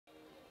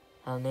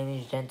My name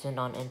is Jensen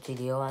on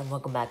NTDO and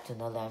welcome back to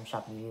another item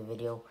shop review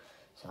video.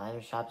 So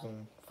item shops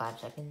in 5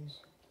 seconds.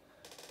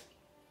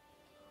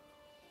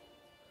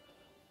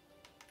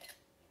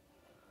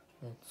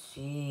 Let's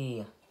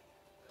see.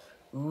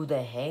 Ooh,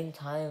 the hang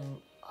time.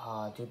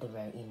 Oh, dude, the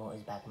rare emote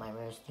is back. My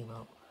rarest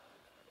emote.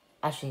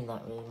 Actually,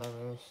 not really my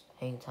rarest.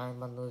 Hang time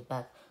bundle is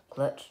back.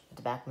 Clutch,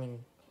 the backbling.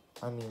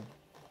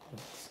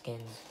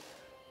 Skins.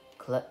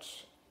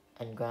 Clutch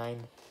and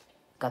grind.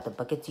 Got the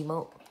buckets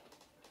emote.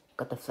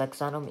 Got the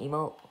flex on them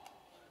emote.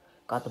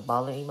 Got the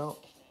baller emote.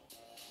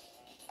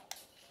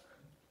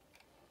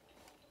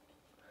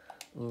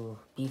 Ooh,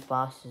 Beef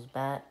Boss is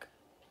back.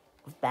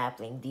 With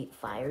backbling deep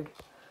fired.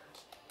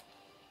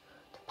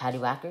 Patty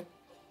Whacker.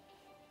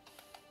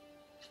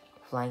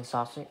 Flying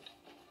Saucer.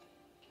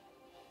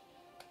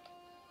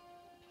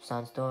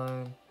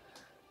 Sandstorm.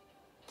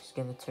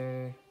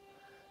 Skimitar.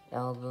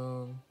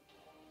 Album.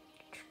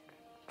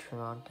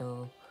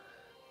 Toronto.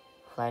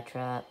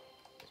 Flytrap.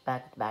 It's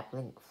back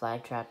backlink.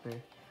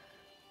 Flytrapper.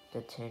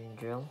 The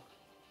Tendril.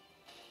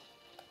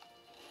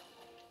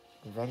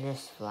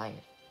 Venice Flyer.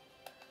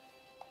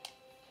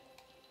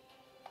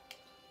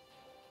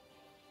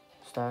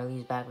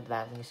 Starly's back with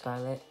backlink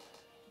Scarlet.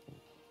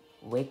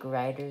 Wake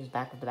Riders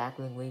back with the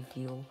backlink Wave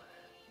Fuel.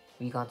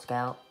 Recon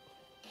Scout.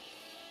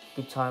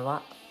 Guitar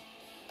Lock.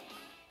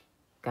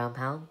 Ground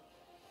Pound.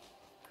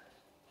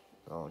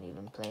 Won't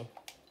even play.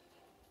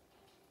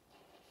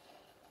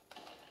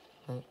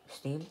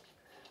 Steam.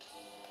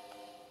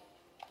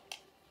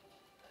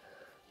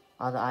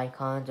 All the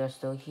icons are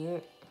still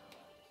here.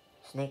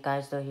 Snake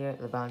Eyes still here.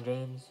 LeBron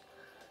James.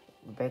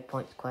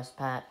 Breakpoint's Quest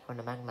Pack. For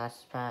the Mac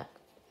Masters Pack.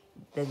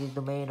 Biggest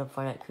domain of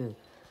Fortnite Crew.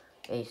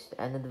 It's the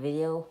end of the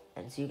video.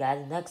 And see you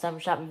guys in the next time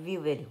shop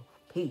review video.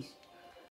 Peace.